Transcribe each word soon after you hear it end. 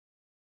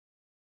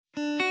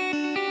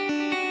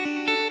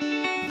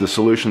The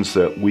solutions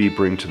that we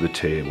bring to the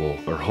table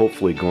are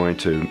hopefully going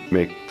to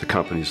make the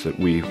companies that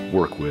we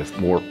work with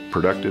more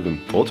productive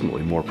and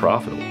ultimately more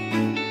profitable.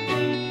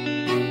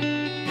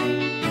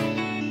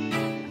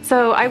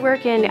 So I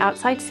work in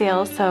outside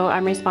sales, so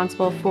I'm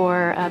responsible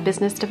for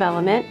business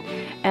development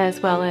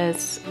as well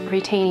as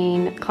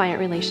retaining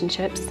client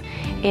relationships.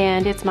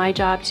 And it's my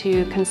job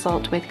to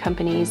consult with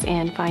companies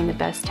and find the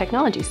best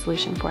technology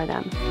solution for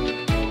them.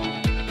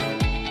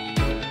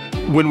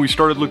 When we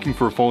started looking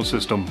for a phone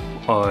system,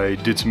 I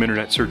did some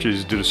internet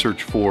searches, did a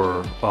search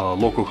for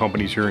local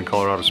companies here in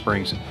Colorado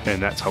Springs,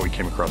 and that's how we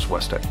came across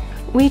Westech.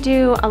 We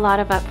do a lot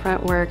of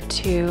upfront work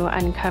to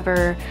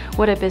uncover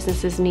what a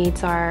business's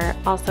needs are,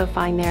 also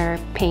find their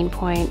pain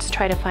points,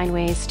 try to find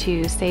ways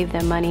to save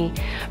them money,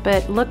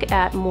 but look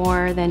at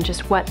more than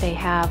just what they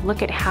have,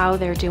 look at how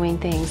they're doing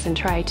things and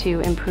try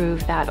to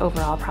improve that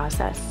overall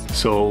process.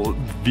 So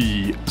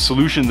the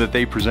solution that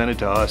they presented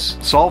to us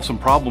solved some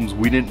problems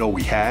we didn't know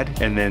we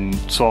had, and then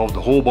solved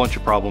a whole bunch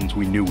of problems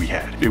we knew we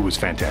had. It was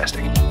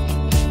fantastic.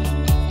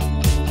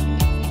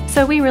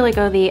 So we really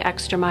go the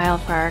extra mile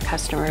for our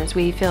customers.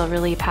 We feel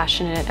really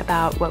passionate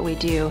about what we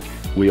do.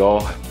 We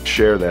all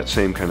share that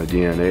same kind of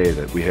DNA,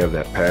 that we have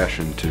that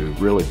passion to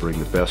really bring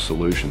the best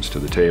solutions to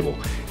the table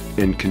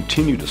and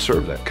continue to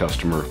serve that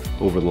customer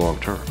over the long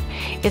term.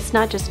 It's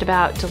not just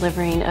about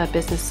delivering a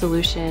business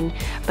solution,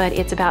 but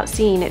it's about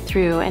seeing it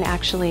through and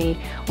actually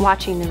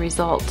watching the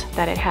result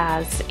that it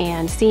has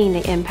and seeing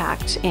the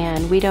impact,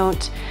 and we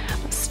don't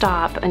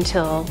stop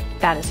until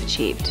that is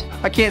achieved.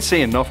 I can't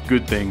say enough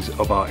good things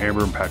about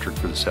Amber and Patrick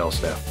for the sales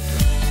staff.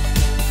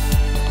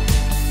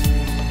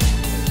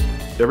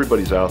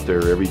 Everybody's out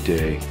there every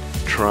day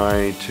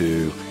trying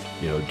to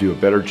do a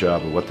better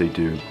job of what they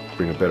do,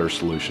 bring a better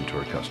solution to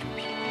our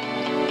customers.